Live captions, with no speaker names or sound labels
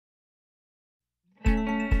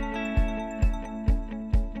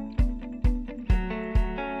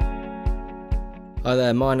Hi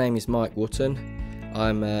there, my name is Mike Wootton.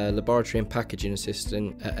 I'm a laboratory and packaging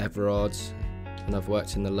assistant at Everards, and I've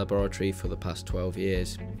worked in the laboratory for the past 12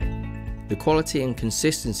 years. The quality and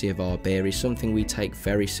consistency of our beer is something we take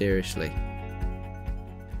very seriously.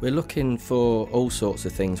 We're looking for all sorts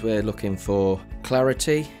of things. We're looking for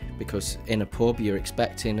clarity, because in a pub you're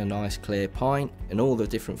expecting a nice clear pint and all the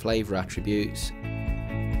different flavour attributes.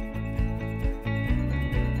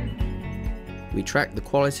 We track the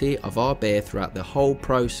quality of our beer throughout the whole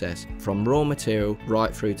process, from raw material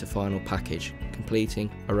right through to final package, completing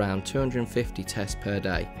around 250 tests per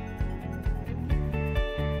day.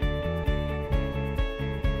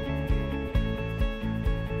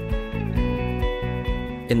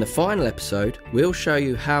 In the final episode, we'll show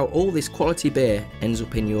you how all this quality beer ends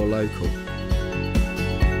up in your local.